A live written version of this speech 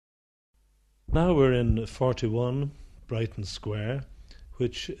Now we're in 41 Brighton Square,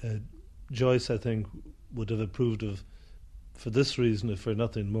 which Joyce, I think, would have approved of for this reason, if for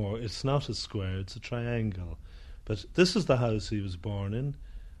nothing more. It's not a square, it's a triangle. But this is the house he was born in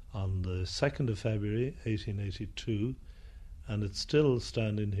on the 2nd of February 1882, and it's still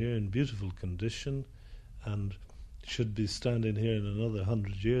standing here in beautiful condition and should be standing here in another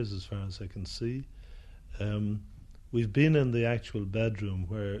 100 years as far as I can see. We've been in the actual bedroom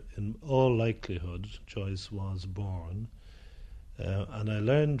where, in all likelihood, Joyce was born. And I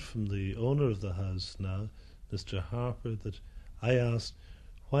learned from the owner of the house now, Mr. Harper, that I asked,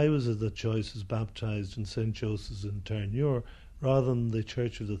 why was it that Joyce was baptised in St. Joseph's in Turnure rather than the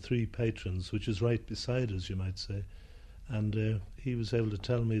Church of the Three Patrons, which is right beside us, you might say. And he was able to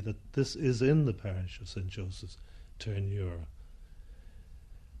tell me that this is in the parish of St. Joseph's, Turnure.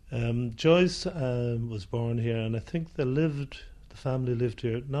 Joyce was born here, and I think the family lived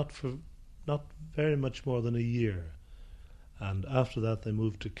here not very much more than a year. And after that they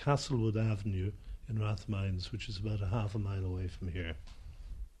moved to Castlewood Avenue in Rathmines, which is about a half a mile away from here.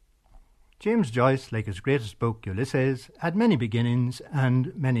 James Joyce, like his greatest book, Ulysses, had many beginnings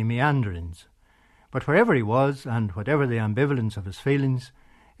and many meanderings. But wherever he was, and whatever the ambivalence of his feelings,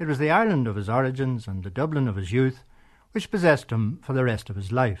 it was the Ireland of his origins and the Dublin of his youth which possessed him for the rest of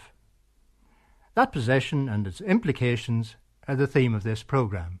his life. That possession and its implications are the theme of this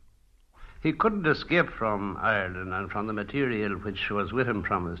programme. He couldn't escape from Ireland and from the material which was with him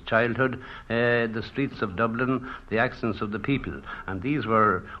from his childhood, the streets of Dublin, the accents of the people, and these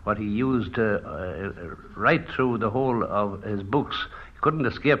were what he used right through the whole of his books. He couldn't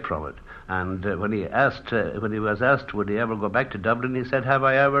escape from it. And when he was asked would he ever go back to Dublin, he said, "Have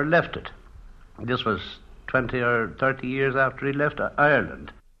I ever left it?" This was 20 or 30 years after he left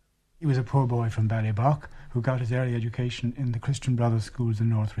Ireland. He was a poor boy from Ballybock who got his early education in the Christian Brothers schools in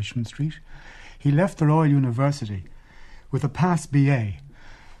North Richmond Street. He left the Royal University with a pass BA,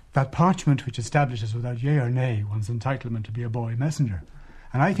 that parchment which establishes without yea or nay one's entitlement to be a boy messenger.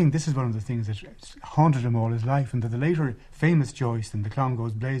 And I think this is one of the things that haunted him all his life, and that the later famous Joyce in the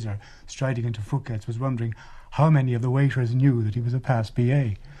Clongowes Blazer striding into Fouquet's was wondering how many of the waiters knew that he was a pass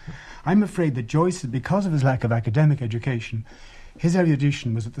BA. I'm afraid that Joyce, because of his lack of academic education, his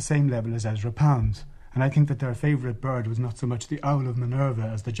erudition was at the same level as Ezra Pound's, and I think that their favourite bird was not so much the owl of Minerva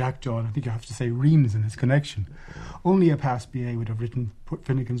as the jackdaw, and I think you have to say Reams in his connection. Only a pass BA would have written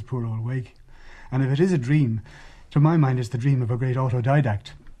Finnegan's Poor Old Waking. And if it is a dream, to my mind it's the dream of a great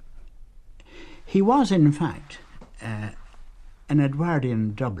autodidact. He was, in fact, an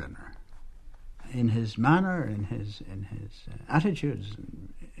Edwardian Dubliner in his manner, in his attitudes,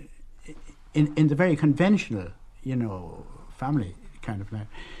 in the very conventional, family kind of life.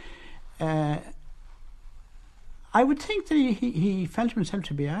 I would think that he felt himself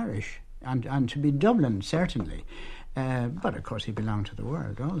to be Irish and to be Dublin, certainly. But of course he belonged to the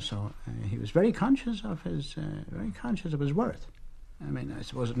world also. He was very conscious of his worth. I mean, I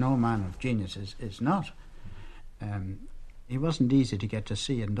suppose no man of genius is not. He wasn't easy to get to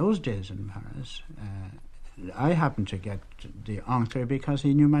see in those days in Paris. I happened to get the Oncle because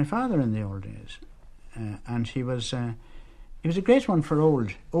he knew my father in the old days, and he was a great one for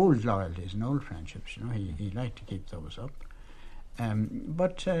old loyalties and old friendships. He liked to keep those up.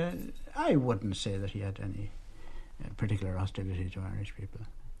 But I wouldn't say that he had any particular hostility to Irish people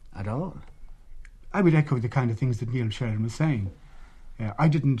at all. I would echo the kind of things that Neil Sheridan was saying. I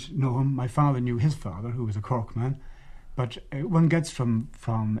didn't know him. My father knew his father, who was a Cork man. But one gets from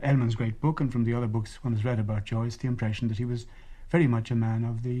Ellman's great book and from the other books one has read about Joyce the impression that he was very much a man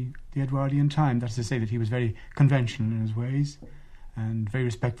of the Edwardian time. That's to say that he was very conventional in his ways and very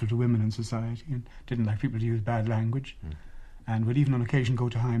respectful to women in society and didn't like people to use bad language and would even on occasion go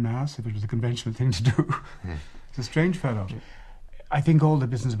to high mass if it was a conventional thing to do. He's a strange fellow. I think all the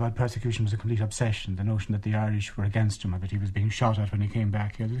business about persecution was a complete obsession, the notion that the Irish were against him or that he was being shot at when he came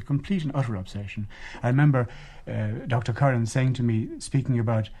back here. It was a complete and utter obsession. I remember Dr. Curran saying to me, speaking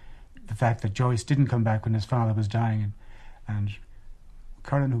about the fact that Joyce didn't come back when his father was dying, and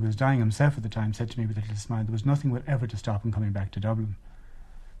Curran, who was dying himself at the time, said to me with a little smile, there was nothing whatever to stop him coming back to Dublin.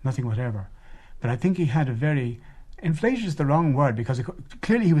 Nothing whatever. But I think he had a very... Inflated is the wrong word, because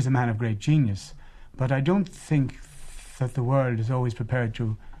clearly he was a man of great genius, but I don't think that the world is always prepared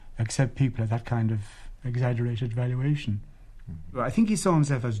to accept people at that kind of exaggerated valuation. Well, I think he saw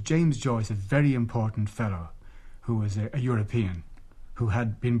himself as James Joyce, a very important fellow who was a European, who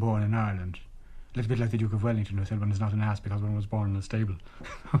had been born in Ireland. A little bit like the Duke of Wellington, who said one is not an ass because one was born in a stable.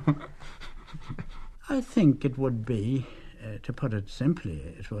 I think it would be, to put it simply,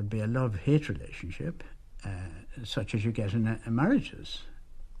 it would be a love-hate relationship, such as you get in marriages.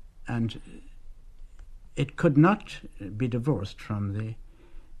 And it could not be divorced from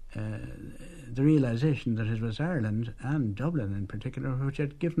the realisation that it was Ireland and Dublin in particular which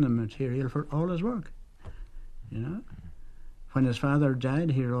had given him material for all his work. You know, when his father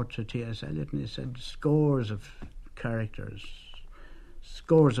died, he wrote to T.S. Eliot and he said scores of characters,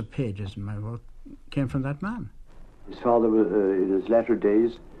 scores of pages in my work came from that man. His father, in his latter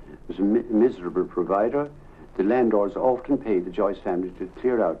days, was a miserable provider. The landlords often paid the Joyce family to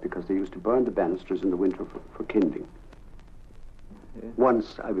clear out because they used to burn the banisters in the winter for kindling. Yeah.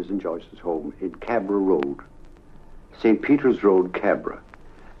 Once I was in Joyce's home in Cabra Road, St. Peter's Road, Cabra,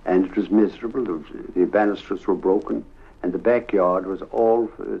 and it was miserable. The banisters were broken, and the backyard was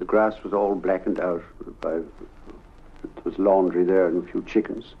the grass was all blackened out. There was laundry there and a few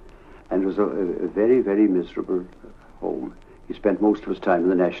chickens, and it was a very, very miserable home. He spent most of his time in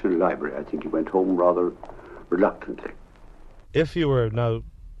the National Library. I think he went home rather reluctantly. If you were now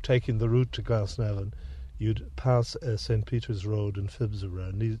taking the route to Glasnevin, you'd pass St. Peter's Road in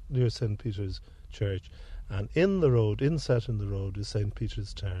Phibsborough, near St. Peter's Church, and in the road, inset in the road, is St.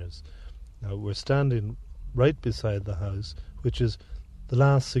 Peter's Terrace. Now, we're standing right beside the house, which is the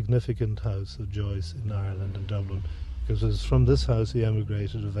last significant house of Joyce in Ireland and Dublin, because it was from this house he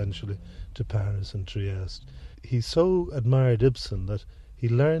emigrated eventually to Paris and Trieste. He so admired Ibsen that he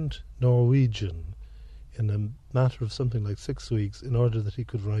learned Norwegian in a matter of something like 6 weeks in order that he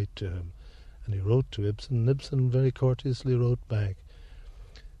could write to him. And he wrote to Ibsen, and Ibsen very courteously wrote back.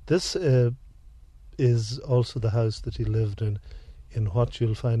 This is also the house that he lived in what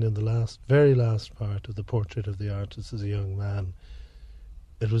you'll find in the very last part of the Portrait of the Artist as a young man.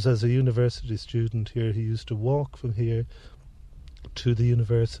 It was as a university student here. He used to walk from here to the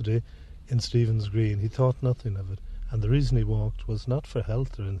university in Stephen's Green. He thought nothing of it. And the reason he walked was not for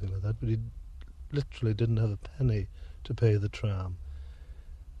health or anything like that, but he literally didn't have a penny to pay the tram.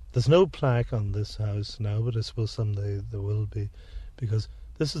 There's no plaque on this house now, but I suppose someday there will be, because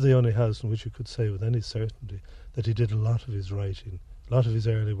this is the only house in which you could say with any certainty that he did a lot of his writing. A lot of his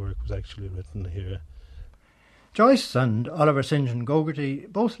early work was actually written here. Joyce and Oliver St. John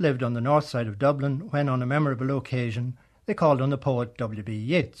Gogarty both lived on the north side of Dublin when, on a memorable occasion, they called on the poet W.B.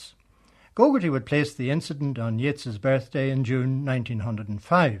 Yeats. Gogarty would place the incident on Yeats's birthday in June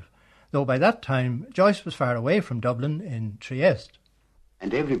 1905, though by that time Joyce was far away from Dublin in Trieste.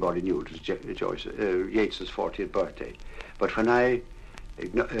 And everybody knew it was Yeats's 40th birthday. But when I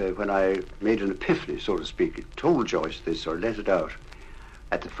made an epiphany, so to speak, told Joyce this or let it out,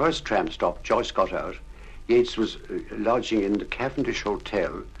 at the first tram stop, Joyce got out. Yeats was lodging in the Cavendish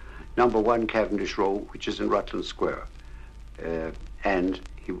Hotel, number 1 Cavendish Row, which is in Rutland Square. And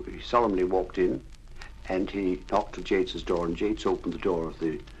he solemnly walked in, and he knocked at Yeats's door, and Yeats opened the door of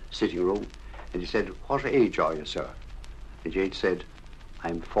the sitting room, and he said, "What age are you, sir?" And Yeats said,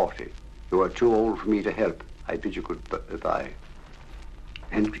 "I'm 40. You are too old for me to help. I bid you goodbye."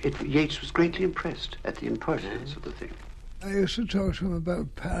 And Yeats was greatly impressed at the impertinence of the thing. I used to talk to him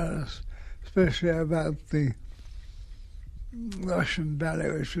about Paris, especially about the Russian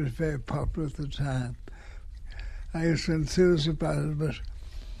ballet, which was very popular at the time. I used to enthuse about it, but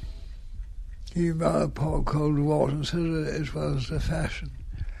he rather poured cold water and said it was the fashion.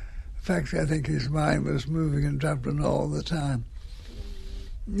 In fact, I think his mind was moving in Dublin all the time.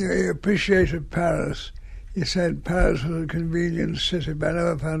 He appreciated Paris. He said Paris was a convenient city, but I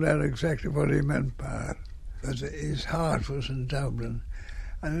never found out exactly what he meant by it. But his heart was in Dublin.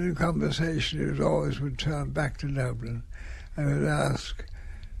 And in conversation, he would always return back to Dublin and would ask,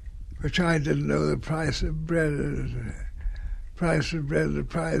 which I didn't know, the price of bread, the price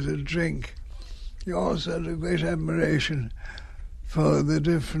of drink. He also had a great admiration for the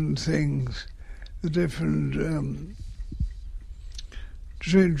different things, the different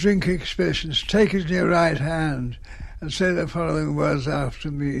drink expressions. "Take it in your right hand and say the following words after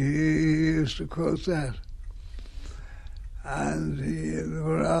me." He used to quote that. And there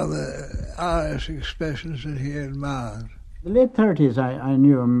were other Irish expressions that he admired. The late 30s, I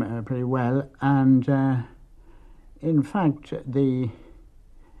knew him pretty well, and in fact,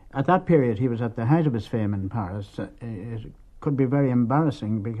 at that period he was at the height of his fame in Paris. It could be very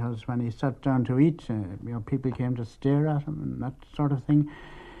embarrassing because when he sat down to eat, people came to stare at him and that sort of thing.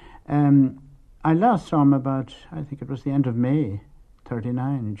 I last saw him about, I think it was the end of May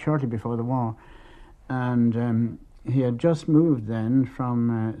 39, shortly before the war, and he had just moved then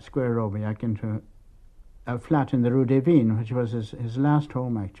from Square Robiac into a flat in the Rue des Vignes, which was his last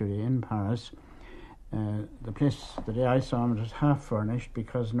home actually in Paris. The place, the day I saw him, it was half furnished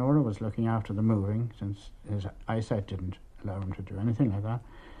because Nora was looking after the moving, since his eyesight didn't allow him to do anything like that.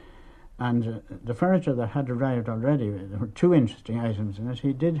 And the furniture that had arrived already, there were two interesting items in it.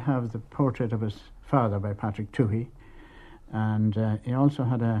 He did have the portrait of his father by Patrick Toohey, and he also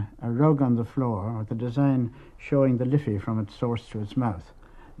had a rug on the floor with a design showing the Liffey from its source to its mouth.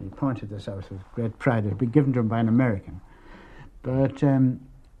 He pointed this out with great pride. It had been given to him by an American. But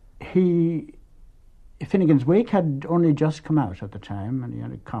Finnegan's Wake had only just come out at the time, and he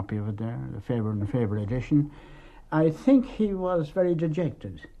had a copy of it there, the Faber and Faber edition. I think he was very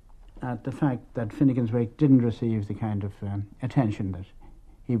dejected at the fact that Finnegan's Wake didn't receive the kind of attention that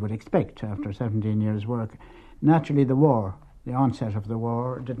he would expect after 17 years' work. Naturally, the war, the onset of the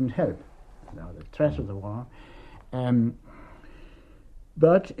war, didn't help, the threat of the war.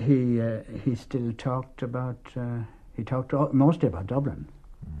 But he still talked about, mostly about Dublin.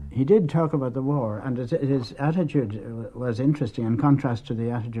 He did talk about the war, and his attitude was interesting in contrast to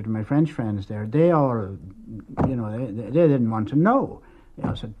the attitude of my French friends there. They all, they didn't want to know. They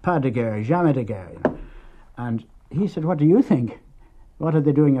all said, pas de guerre, jamais de guerre. And he said, what do you think? What are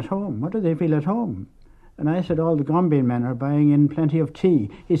they doing at home? What do they feel at home? And I said, all the Gombian men are buying in plenty of tea.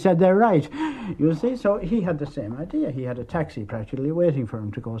 He said, they're right. You see, so he had the same idea. He had a taxi practically waiting for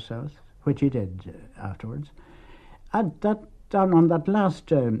him to go south, which he did afterwards. On that last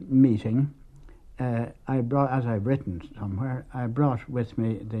meeting, I brought, as I've written somewhere, I brought with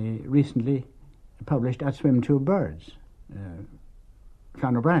me the recently published At Swim Two Birds,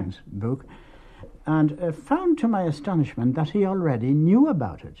 Flann O'Brien's book, and found to my astonishment that he already knew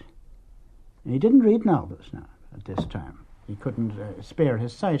about it. He didn't read novels now at this time. He couldn't spare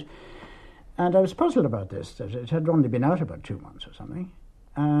his sight. And I was puzzled about this, that it had only been out about 2 months or something.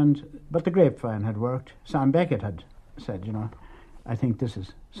 But the grapevine had worked. Sam Beckett had said, I think this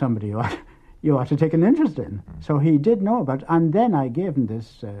is somebody you ought to take an interest in. So he did know about it. And then I gave him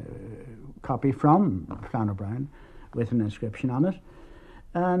this copy from Flann O'Brien with an inscription on it.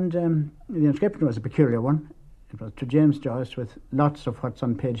 And the inscription was a peculiar one. It was to James Joyce with lots of what's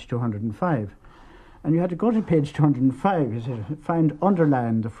on page 205. And you had to go to page 205, you said, find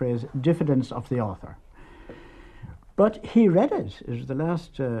underlined the phrase, diffidence of the author. But he read it. It was the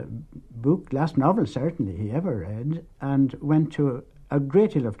last last novel certainly he ever read, and went to a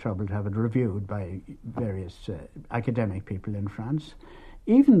great deal of trouble to have it reviewed by various academic people in France.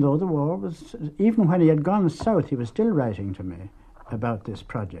 Even though the war was, even when he had gone south, he was still writing to me about this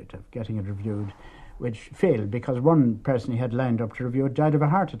project of getting it reviewed, which failed because one person he had lined up to review it died of a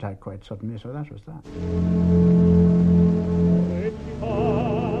heart attack quite suddenly, so that was that.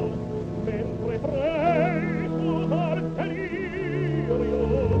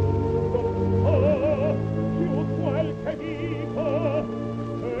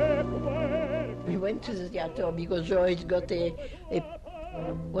 We went to the theatre because Joyce got a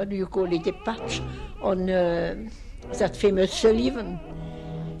what do you call it, a patch on that famous Sullivan.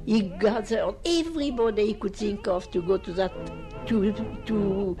 He gathered everybody he could think of to go to that,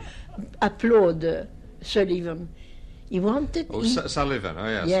 to applaud Sullivan. He wanted... Sullivan,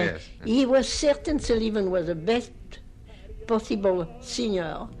 yes. He was certain Sullivan was the best possible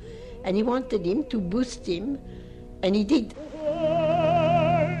singer, and he wanted him to boost him, and he did.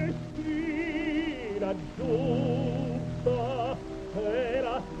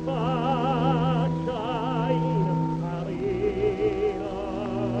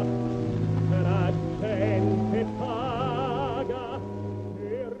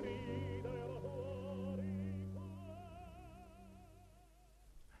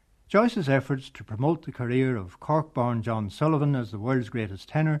 Joyce's efforts to promote the career of Cork-born John Sullivan as the world's greatest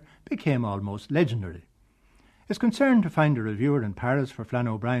tenor became almost legendary. His concern to find a reviewer in Paris for Flann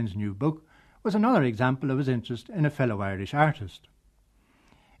O'Brien's new book was another example of his interest in a fellow Irish artist.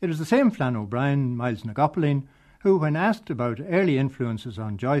 It was the same Flann O'Brien, Miles na gCopaleen, who, when asked about early influences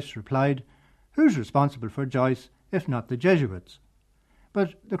on Joyce, replied, "Who's responsible for Joyce, if not the Jesuits?"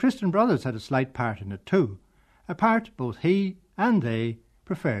 But the Christian Brothers had a slight part in it too, a part both he and they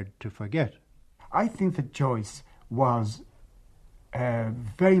preferred to forget. I think that Joyce was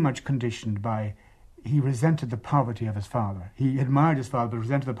very much conditioned by, he resented the poverty of his father. He admired his father, but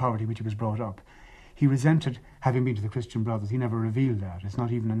resented the poverty which he was brought up. He resented having been to the Christian Brothers. He never revealed that. It's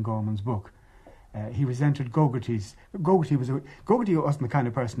not even in Gorman's book. He resented Gogarty's. Gogarty wasn't the kind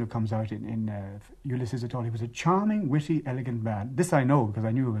of person who comes out in Ulysses at all. He was a charming, witty, elegant man. This I know because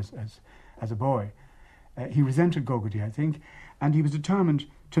I knew him as a boy. He resented Gogarty, I think, and he was determined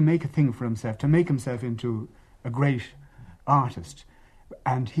to make a thing for himself, to make himself into a great artist.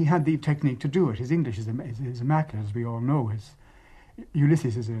 And he had the technique to do it. His English is immaculate, as we all know.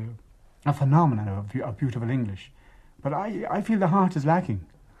 Ulysses is a phenomenon of beautiful English. But I feel the heart is lacking.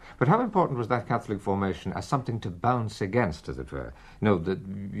 But how important was that Catholic formation as something to bounce against, as it were? That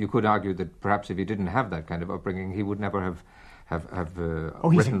you could argue that perhaps if he didn't have that kind of upbringing, he would never have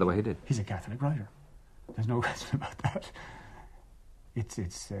written the way he did. He's a Catholic writer. There's no question about that. It's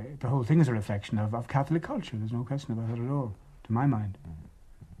the whole thing is a reflection of Catholic culture. There's no question about that at all, to my mind.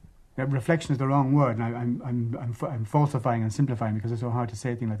 Reflection is the wrong word, and I'm falsifying and simplifying because it's so hard to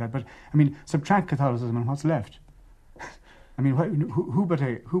say a thing like that. But I mean, subtract Catholicism and what's left? I mean, who but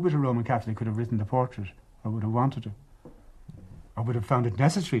a Roman Catholic could have written the portrait, or would have wanted to, or would have found it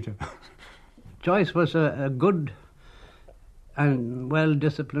necessary to? Joyce was a good and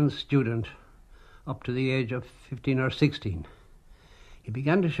well-disciplined student up to the age of 15 or 16. He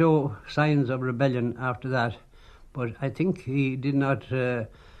began to show signs of rebellion after that, but I think he did not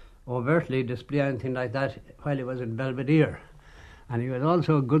overtly display anything like that while he was in Belvedere. And he was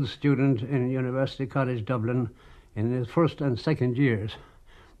also a good student in University College Dublin in his first and second years.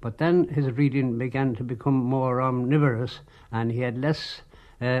 But then his reading began to become more omnivorous, and he had less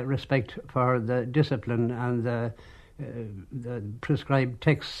respect for the discipline and the prescribed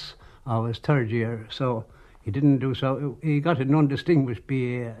texts of his third year. So he didn't do so. He got an undistinguished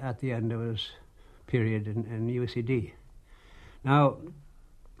BA at the end of his period in UCD. Now,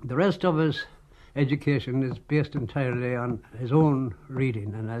 the rest of his education is based entirely on his own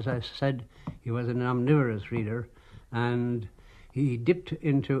reading, and as I said, he was an omnivorous reader, and he dipped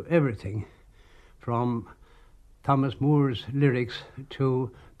into everything from Thomas More's lyrics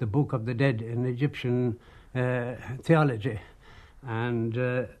to the Book of the Dead in Egyptian theology.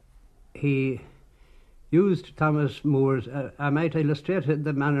 And he used Thomas More's, I might illustrate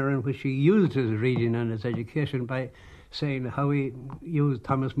the manner in which he used his reading and his education by saying how he used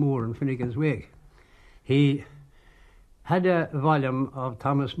Thomas More in Finnegan's Wake. He had a volume of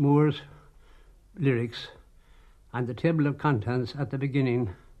Thomas More's lyrics, and the table of contents at the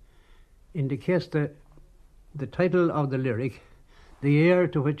beginning indicates the title of the lyric, the year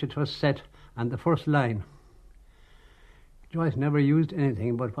to which it was set, and the first line. Joyce never used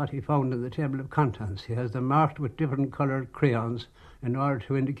anything but what he found in the table of contents. He has them marked with different coloured crayons in order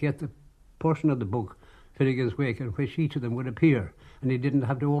to indicate the portion of the book, Finnegan's Wake, in which each of them would appear, and he didn't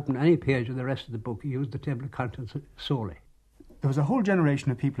have to open any page of the rest of the book. He used the table of contents solely. There was a whole generation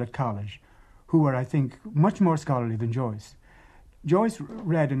of people at college who were, I think, much more scholarly than Joyce. Joyce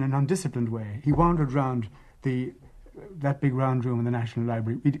read in an undisciplined way. He wandered round that big round room in the National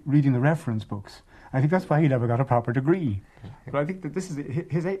Library reading the reference books. I think that's why he never got a proper degree. But I think that this is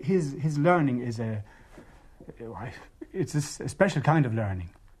his learning is a special kind of learning.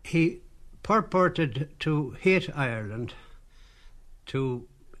 He purported to hate Ireland,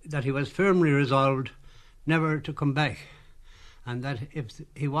 that he was firmly resolved never to come back, and that if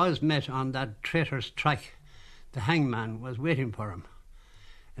he was met on that traitor's track, the hangman was waiting for him.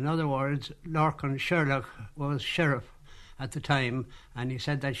 In other words, Lorcan Sherlock was sheriff at the time, and he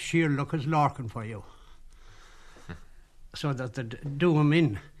said that sheer luck is Lorcan for you, so that they'd do him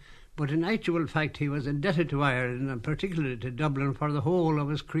in. But in actual fact, he was indebted to Ireland, and particularly to Dublin, for the whole of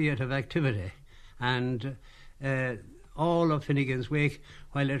his creative activity. And all of Finnegan's Wake,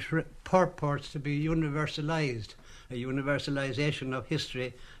 while it purports to be universalised, a universalisation of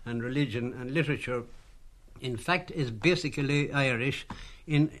history and religion and literature, in fact is basically Irish,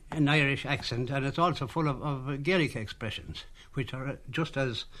 in an Irish accent, and it's also full of Gaelic expressions, which are just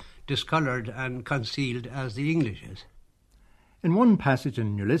as discoloured and concealed as the English is. In one passage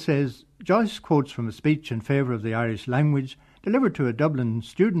in Ulysses, Joyce quotes from a speech in favour of the Irish language delivered to a Dublin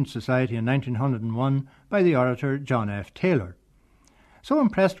student society in 1901 by the orator John F. Taylor. So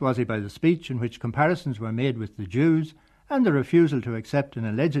impressed was he by the speech, in which comparisons were made with the Jews and the refusal to accept an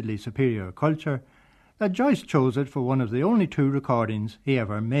allegedly superior culture, that Joyce chose it for one of the only 2 recordings he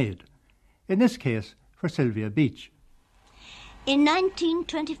ever made, in this case for Sylvia Beach. In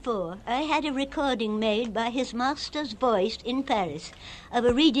 1924, I had a recording made by his master's voice in Paris of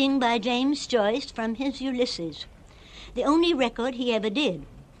a reading by James Joyce from his Ulysses, the only record he ever did,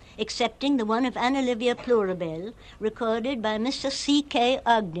 excepting the one of Anna Livia Plurabelle, recorded by Mr. C.K.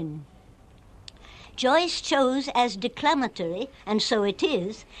 Ogden. Joyce chose as declamatory, and so it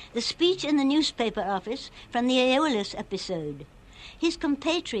is, the speech in the newspaper office from the Aeolus episode. His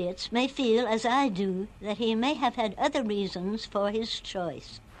compatriots may feel, as I do, that he may have had other reasons for his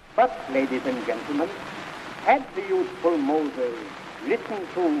choice. But, ladies and gentlemen, had the youthful Moses listened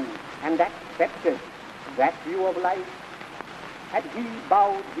to and accepted that view of life? Had he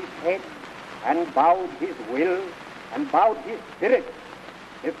bowed his head and bowed his will and bowed his spirit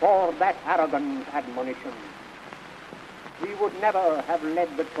before that arrogant admonition, he would never have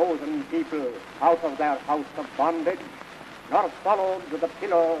led the chosen people out of their house of bondage, nor followed the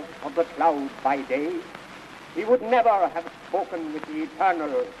pillar of the cloud by day. He would never have spoken with the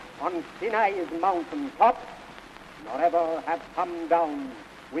Eternal on Sinai's mountain top, nor ever have come down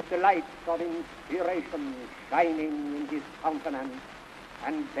with the lights of inspiration shining in his countenance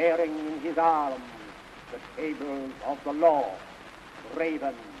and bearing in his arms the tables of the law,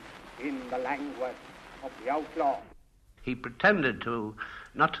 graven in the language of the outlaw. He pretended to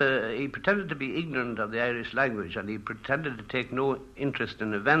be ignorant of the Irish language, and he pretended to take no interest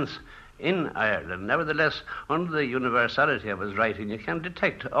in events in Ireland. Nevertheless, under the universality of his writing, you can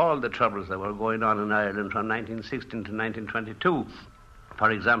detect all the troubles that were going on in Ireland from 1916 to 1922. For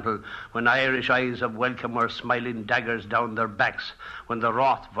example, when Irish eyes of welcome were smiling daggers down their backs, when the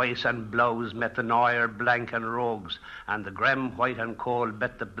wrath, voice and blouse met the Noir, blank and rogues, and the Graham, white and cold,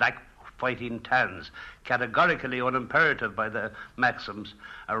 met the black, fighting tans, categorically unimperative by the Maxims,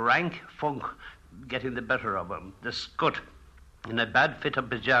 a rank funk getting the better of him, the scut, in a bad fit of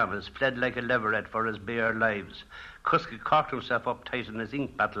pyjamas, fled like a leveret for his bare lives. Kuski corked himself up tight in his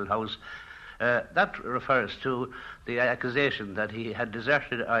ink battle house. That refers to the accusation that he had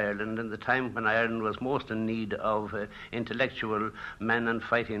deserted Ireland in the time when Ireland was most in need of intellectual men and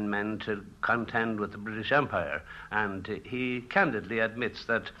fighting men to contend with the British Empire. And he candidly admits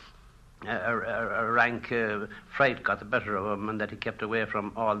that a rank fright got the better of him and that he kept away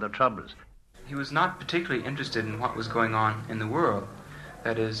from all the troubles. He was not particularly interested in what was going on in the world.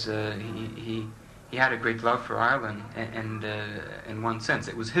 That is, he had a great love for Ireland, and in one sense,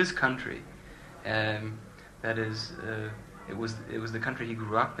 it was his country. That is, it was the country he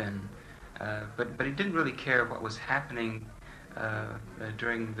grew up in. But he didn't really care what was happening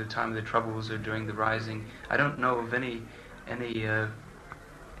during the time of the Troubles or during the Rising. I don't know of any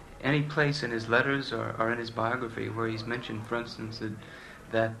place in his letters or in his biography where he's mentioned, for instance,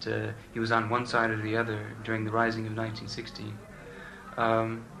 that he was on one side or the other during the Rising of 1916.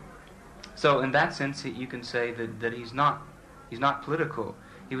 So in that sense, you can say that he's not political.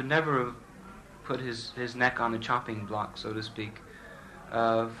 He would never have put his neck on the chopping block, so to speak,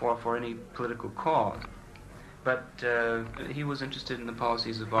 for any political cause. But he was interested in the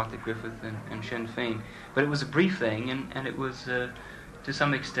policies of Arthur Griffith and Sinn Féin. But it was a brief thing, and it was, to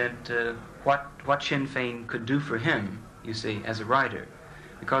some extent, what Sinn Féin could do for him, you see, as a writer.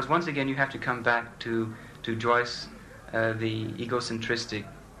 Because once again, you have to come back to Joyce, the egocentristic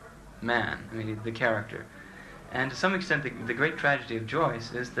man, I mean, the character. And to some extent, the great tragedy of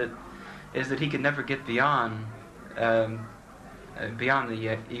Joyce is that he could never get beyond the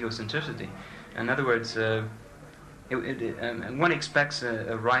egocentricity. In other words, one expects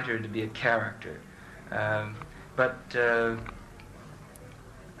a writer to be a character, but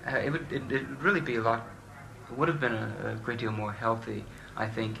it would really be would have been a great deal more healthy, I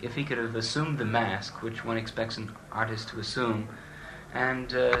think, if he could have assumed the mask, which one expects an artist to assume, and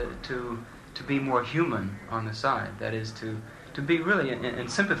to be more human on the side. That is, to be really in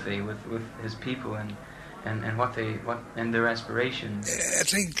sympathy with his people and what their aspirations. I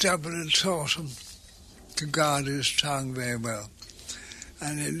think Dublin taught him to guard his tongue very well,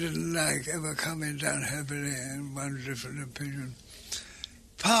 and he didn't like ever coming down heavily in one different opinion.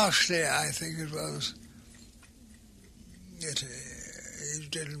 Partially, I think it was that he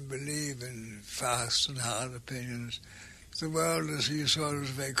didn't believe in fast and hard opinions. The world, as he saw it, was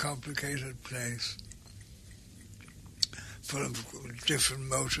a very complicated place, full of different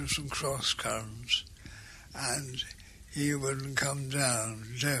motives and cross currents, and he wouldn't come down,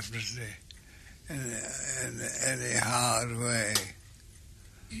 definitely, in any hard way.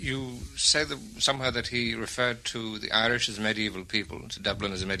 You say that somehow that he referred to the Irish as medieval people, to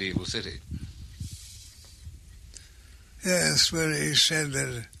Dublin as a medieval city. Yes, well, he said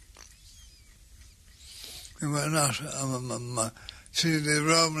that they were not. See, the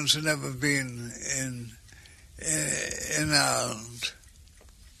Romans had never been in Ireland,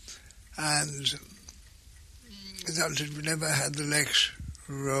 and we never had the Lex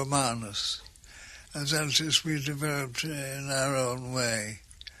Romanus, and that we developed in our own way.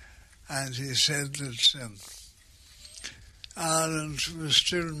 And he said that Ireland was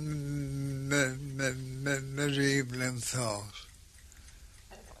still medieval in thought,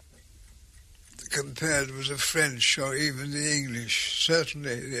 compared with the French or even the English,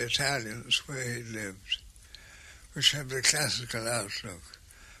 certainly the Italians where he lived, which had the classical outlook.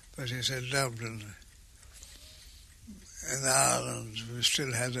 But he said Dublin and Ireland, we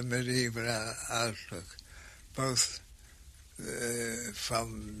still had a medieval outlook, both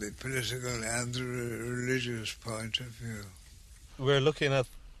from the political and the religious point of view. We're looking at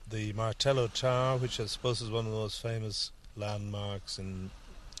the Martello Tower, which I suppose is one of the most famous landmarks in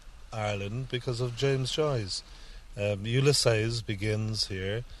Ireland because of James Joyce. Ulysses begins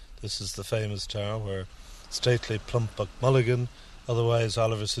here. This is the famous tower where stately Plumpuck Mulligan, otherwise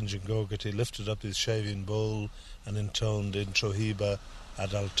Oliver St. John Gogarty, lifted up his shaving bowl and intoned In Trohiba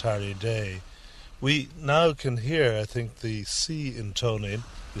ad altare Dei. We now can hear, I think, the sea intoning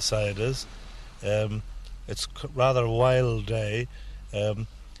beside us. It's rather a wild day.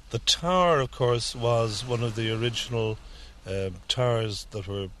 The tower, of course, was one of the original towers that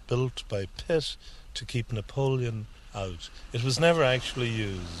were built by Pitt to keep Napoleon out. It was never actually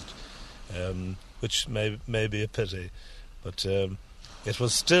used, which may be a pity. But it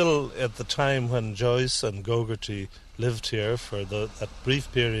was still, at the time when Joyce and Gogarty lived here for that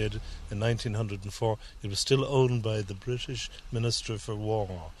brief period in 1904, it was still owned by the British Minister for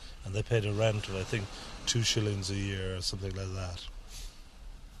War, and they paid a rent of, I think, 2 shillings a year or something like that.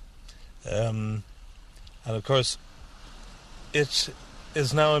 And of course, it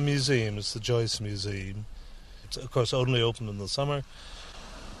is now a museum. It's the Joyce Museum. It's, of course, only open in the summer.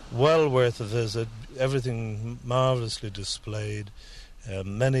 Well worth a visit. Everything marvellously displayed.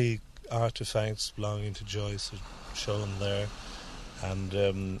 Many artefacts belonging to Joyce are shown there, and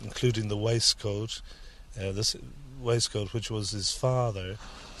including the waistcoat. This waistcoat, which was his father,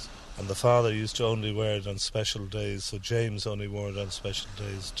 and the father used to only wear it on special days, so James only wore it on special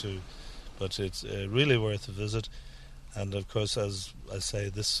days too. But it's really worth a visit. And of course, as I say,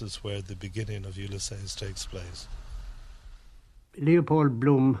 this is where the beginning of Ulysses takes place. Leopold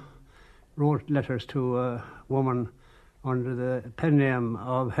Bloom wrote letters to a woman under the pen name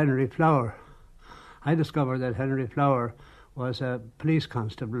of Henry Flower. I discovered that Henry Flower was a police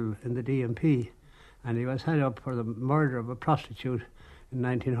constable in the DMP, and he was held up for the murder of a prostitute in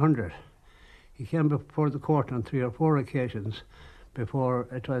 1900. He came before the court on 3 or 4 occasions before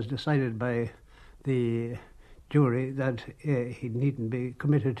it was decided by the jury that he needn't be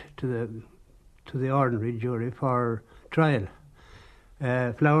committed to the ordinary jury for trial.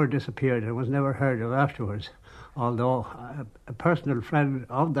 Flower disappeared and was never heard of afterwards, although a personal friend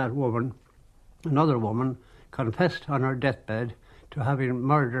of that woman, another woman, confessed on her deathbed to having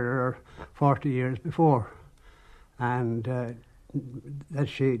murdered her 40 years before, and that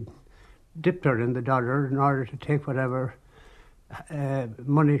she dipped her in the dollar in order to take whatever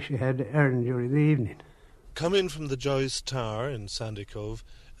money she had earned during the evening. Coming from the Joyce Tower in Sandycove,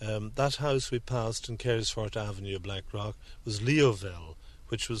 that house we passed in Carysfort Avenue, Blackrock, was Leoville,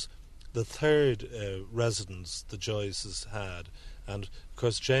 which was the third residence the Joyces had. And, of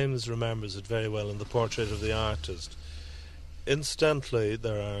course, James remembers it very well in the Portrait of the Artist. Incidentally,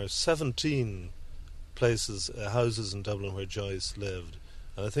 there are 17 houses in Dublin where Joyce lived.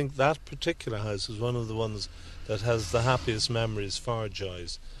 And I think that particular house is one of the ones that has the happiest memories for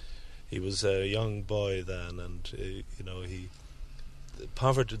Joyce. He was a young boy then, and the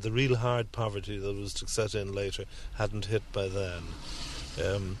real hard poverty that was to set in later hadn't hit by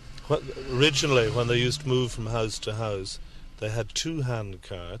then. Originally, when they used to move from house to house, they had 2 hand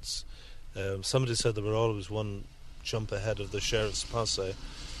carts. Somebody said there were always one jump ahead of the sheriff's posse,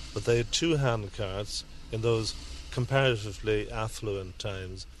 but they had 2 hand carts in those comparatively affluent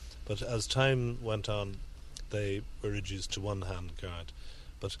times. But as time went on, they were reduced to 1 hand cart.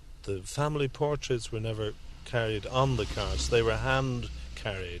 But the family portraits were never carried on the carts, they were hand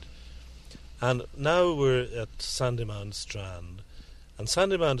carried. And now we're at Sandymount Strand, and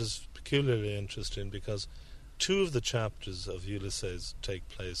Sandymount is peculiarly interesting because 2 of the chapters of Ulysses take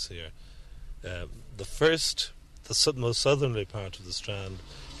place here. The first, the most southerly part of the Strand,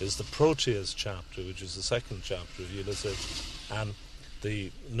 is the Proteus chapter, which is the second chapter of Ulysses, and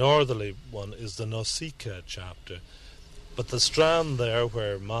the northerly one is the Nausicaa chapter. But the Strand there,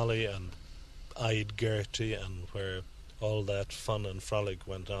 where Molly and eyed Gertie and where all that fun and frolic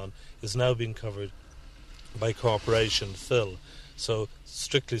went on, is now being covered by Corporation Phil. So,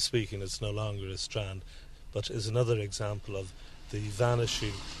 strictly speaking, it's no longer a Strand, but is another example of the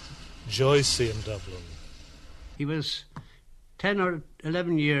vanishing Joycean Dublin. He was 10 or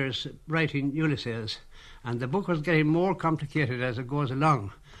 11 years writing Ulysses, and the book was getting more complicated as it goes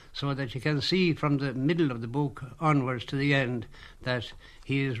along, so that you can see from the middle of the book onwards to the end that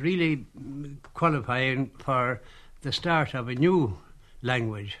he is really qualifying for the start of a new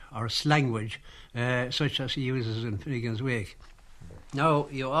language, or slangwage, such as he uses in Finnegan's Wake. Now,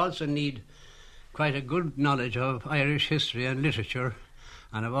 you also need quite a good knowledge of Irish history and literature,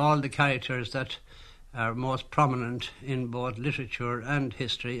 and of all the characters that are most prominent in both literature and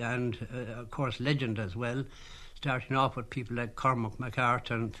history, and of course legend as well, starting off with people like Cormac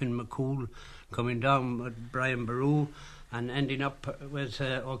MacArthur and Finn McCool, coming down with Brian Boru, and ending up with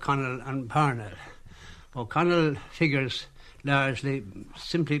O'Connell and Parnell. O'Connell figures largely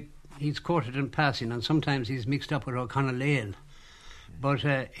simply he's quoted in passing, and sometimes he's mixed up with O'Connell Ale. But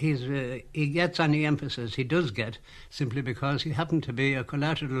he gets any emphasis he does get simply because he happened to be a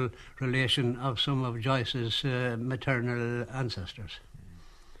collateral relation of some of Joyce's maternal ancestors.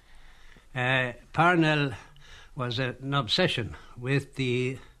 Parnell was an obsession with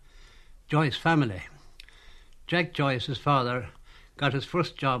the Joyce family. Jack Joyce, his father, got his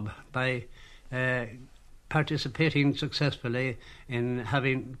first job by participating successfully in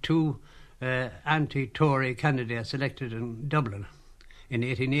having two anti-Tory candidates elected in Dublin in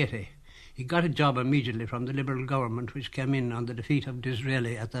 1880. He got a job immediately from the Liberal government, which came in on the defeat of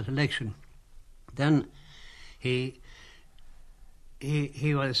Disraeli at that election. Then he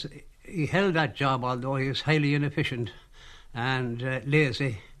held that job, although he was highly inefficient and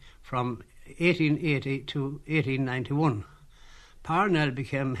lazy, from 1880 to 1891. Parnell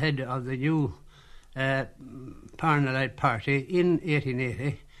became head of the new Parnellite Party in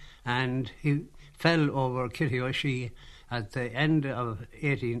 1880, and he fell over Kitty O'Shea at the end of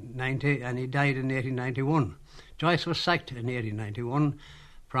 1890, and he died in 1891. Joyce was sacked in 1891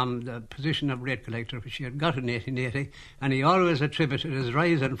 from the position of rate collector, which he had got in 1880, and he always attributed his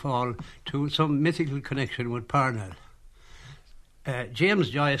rise and fall to some mythical connection with Parnell. James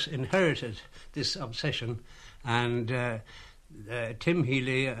Joyce inherited this obsession, and Tim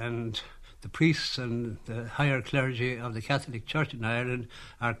Healy and the priests and the higher clergy of the Catholic Church in Ireland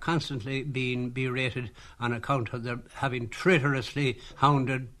are constantly being berated on account of their having traitorously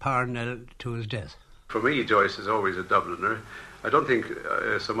hounded Parnell to his death. For me, Joyce is always a Dubliner. I don't think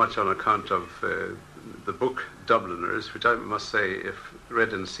so much on account of the book Dubliners, which I must say, if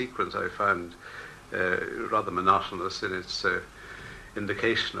read in sequence, I find rather monotonous in its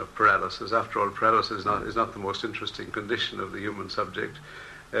indication of paralysis. After all, paralysis is not the most interesting condition of the human subject.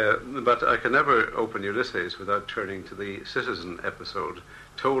 But I can never open Ulysses without turning to the citizen episode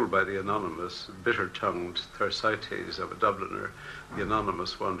told by the anonymous, bitter-tongued Thersites of a Dubliner, the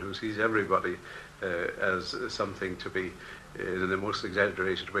anonymous one who sees everybody as something to be, in the most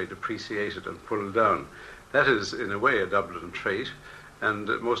exaggerated way, depreciated and pulled down. That is, in a way, a Dublin trait, and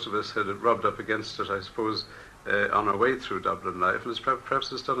most of us had rubbed up against it, I suppose, on our way through Dublin life, and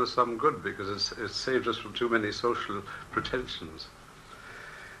perhaps it's done us some good because it's saved us from too many social pretensions.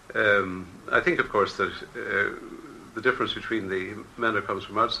 I think, of course, that the difference between the man who comes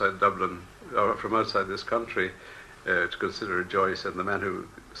from outside Dublin, or from outside this country, to consider Joyce, and the man who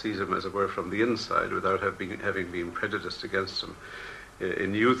sees him, as it were, from the inside, without having been prejudiced against him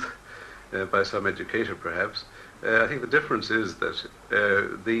in youth by some educator, perhaps. I think the difference is that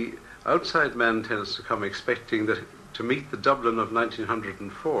the outside man tends to come expecting that to meet the Dublin of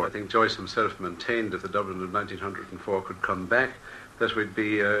 1904. I think Joyce himself maintained if the Dublin of 1904 could come back, that we'd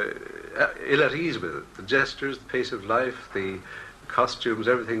be ill at ease with it. The gestures, the pace of life, the costumes,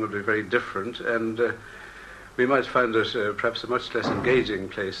 everything would be very different, and we might find it perhaps a much less engaging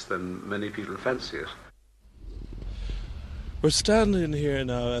place than many people fancy it. We're standing here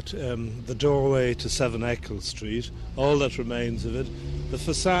now at the doorway to 7 Eccles Street, all that remains of it. The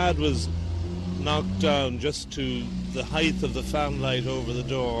facade was knocked down just to the height of the fanlight over the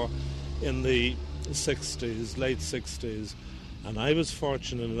door in the 60s, late 60s. And I was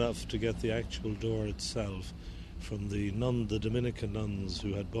fortunate enough to get the actual door itself from the Dominican nuns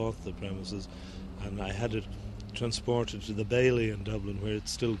who had bought the premises, and I had it transported to the Bailey in Dublin, where it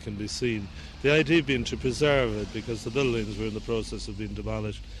still can be seen. The idea being to preserve it, because the buildings were in the process of being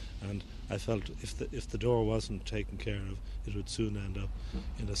demolished, and I felt if the door wasn't taken care of, it would soon end up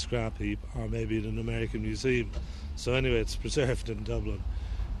in a scrap heap, or maybe in an American museum. So anyway, it's preserved in Dublin.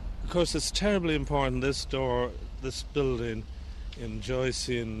 Of course, it's terribly important, this door, this building, in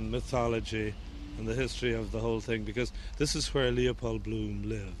Joycean mythology and the history of the whole thing, because this is where Leopold Bloom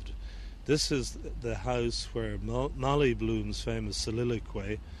lived. This is the house where Molly Bloom's famous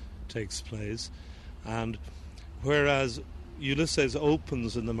soliloquy takes place, and whereas Ulysses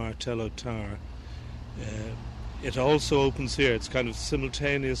opens in the Martello Tower, it also opens here. It's kind of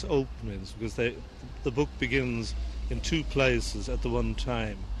simultaneous openings, because the book begins in 2 places at the one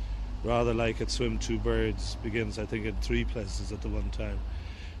time, rather like at Swim Two Birds begins, I think, in 3 places at the one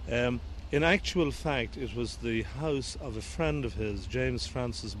time. In actual fact, it was the house of a friend of his, James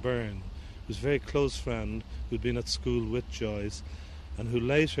Francis Byrne, who's a very close friend, who'd been at school with Joyce, and who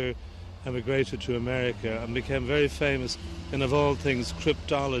later emigrated to America and became very famous in, of all things,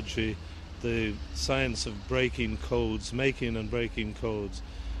 cryptology, the science of breaking codes, making and breaking codes.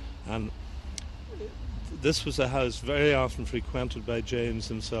 And this was a house very often frequented by James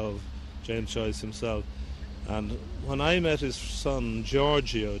Joyce himself. And when I met his son,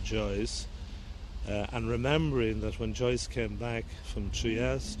 Giorgio Joyce, and remembering that when Joyce came back from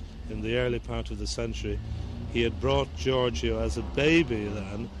Trieste in the early part of the century, he had brought Giorgio as a baby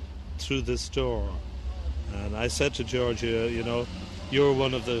then through this door. And I said to Giorgio, you know, you're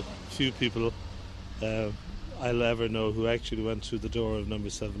one of the few people I'll ever know who actually went through the door of number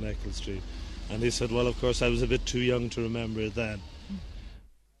 7 Eccles Street. And he said, well, of course, I was a bit too young to remember it then.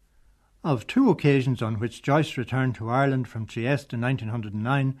 Of 2 occasions on which Joyce returned to Ireland from Trieste in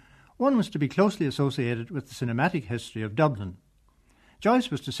 1909, one was to be closely associated with the cinematic history of Dublin.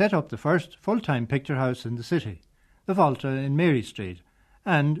 Joyce was to set up the first full-time picture house in the city, the Volta in Mary Street,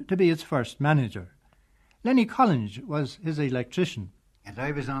 and to be its first manager. Lenny Collins was his electrician. And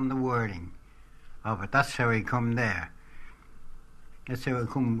I was on the wording of it. That's how I come there. That's how I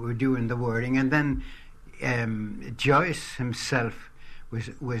come, we're doing the wording. And then Joyce himself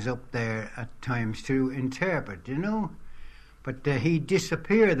was up there at times to interpret, you know. But he'd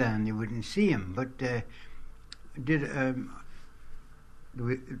disappear then, you wouldn't see him. But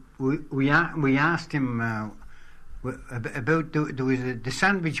we asked him about, there was the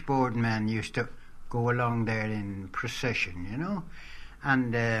sandwich board man used to go along there in procession, you know.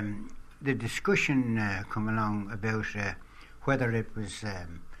 And the discussion come along about whether it was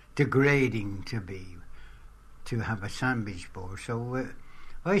degrading to have a sandwich board. So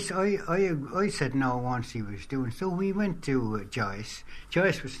I said no once he was doing. So we went to Joyce.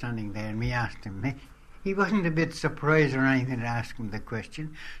 Joyce was standing there, and we asked him. He wasn't a bit surprised or anything to ask him the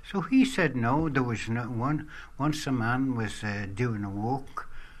question. So he said no, there was no one. Once a man was doing a walk,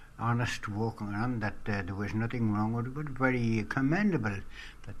 honest walk around, that there was nothing wrong with it, but very commendable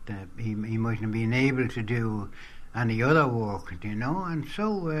that he mightn't have been able to do any other work, you know. And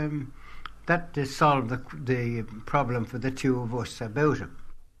so that solved the problem for the 2 of us about him.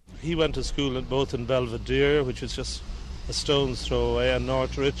 He went to school both in Belvedere, which is just a stone's throw away, and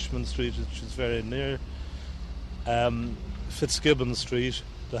North Richmond Street, which is very near. Fitzgibbon Street,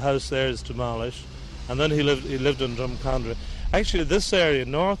 the house there is demolished, and then he lived in Drumcondra. Actually, this area,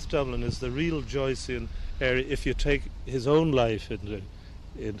 North Dublin, is the real Joycean area if you take his own life into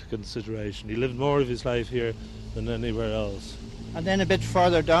consideration. He lived more of his life here than anywhere else. And then a bit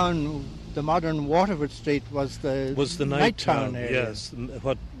further down, the modern Waterford Street was the night town area. Yes,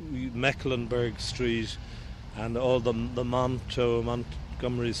 what Mecklenburg Street and all the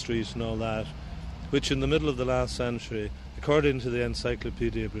Montgomery Street and all that, which in the middle of the last century, according to the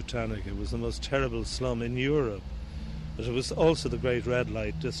Encyclopaedia Britannica, was the most terrible slum in Europe. But it was also the great red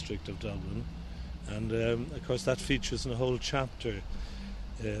light district of Dublin, and of course that features in a whole chapter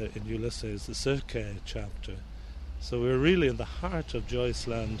in Ulysses, the Circe chapter. So we're really in the heart of Joyce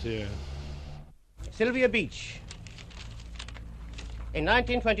land here. Sylvia Beach. In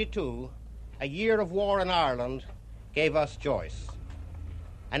 1922, a year of war in Ireland gave us Joyce,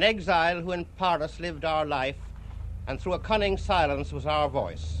 an exile who in Paris lived our life, and through a cunning silence was our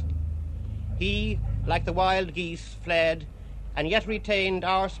voice. He, like the wild geese, fled, and yet retained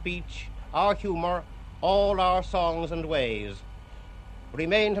our speech, our humour, all our songs and ways,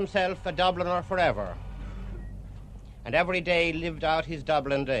 remained himself a Dubliner forever, and every day lived out his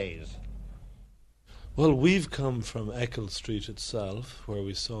Dublin days. Well, we've come from Eccles Street itself, where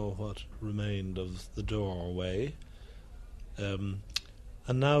we saw what remained of the doorway, and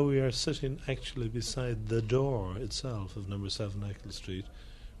now we are sitting actually beside the door itself of number 7 Eccles Street,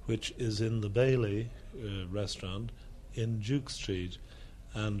 which is in the Bailey restaurant in Duke Street.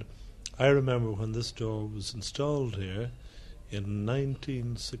 And I remember when this door was installed here in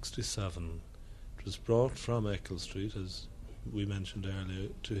 1967. It was brought from Eccles Street, as we mentioned earlier,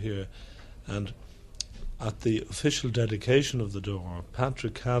 to here. And at the official dedication of the door,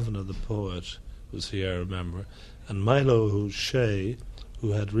 Patrick Kavanagh, the poet, was here, I remember, and Milo O'Shea,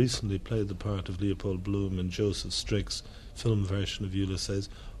 who had recently played the part of Leopold Bloom in Joseph Strick's film version of Ulysses,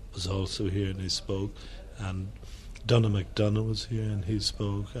 was also here and he spoke, and Donna McDonough was here and he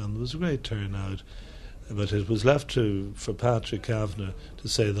spoke, and there was a great turnout. But it was left for Patrick Kavanagh to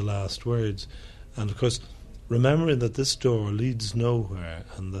say the last words. And of course, remembering that this door leads nowhere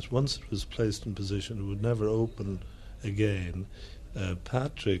and that once it was placed in position it would never open again,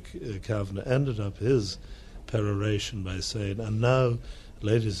 Patrick Kavanagh ended up his peroration by saying, "And now,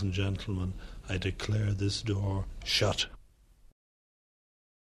 ladies and gentlemen, I declare this door shut."